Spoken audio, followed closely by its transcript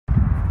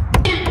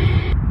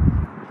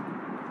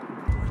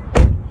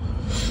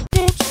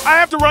I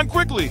have to run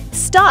quickly.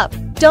 Stop!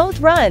 Don't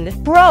run.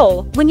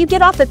 Bro, when you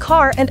get off the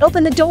car and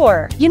open the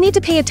door, you need to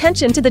pay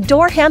attention to the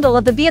door handle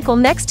of the vehicle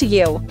next to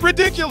you.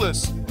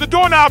 Ridiculous. The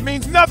doorknob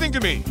means nothing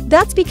to me.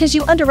 That's because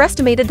you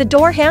underestimated the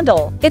door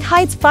handle. It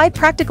hides 5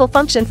 practical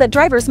functions that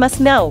drivers must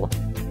know.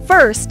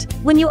 First,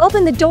 when you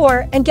open the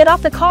door and get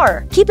off the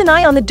car, keep an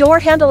eye on the door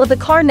handle of the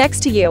car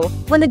next to you.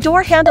 When the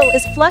door handle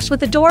is flush with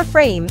the door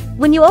frame,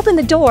 when you open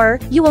the door,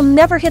 you will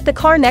never hit the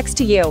car next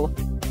to you.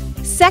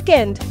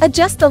 Second,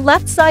 adjust the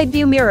left side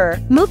view mirror.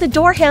 Move the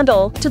door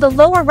handle to the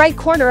lower right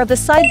corner of the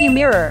side view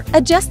mirror.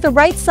 Adjust the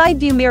right side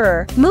view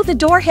mirror. Move the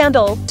door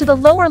handle to the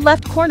lower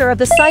left corner of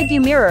the side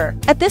view mirror.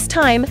 At this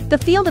time, the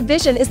field of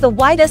vision is the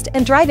widest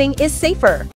and driving is safer.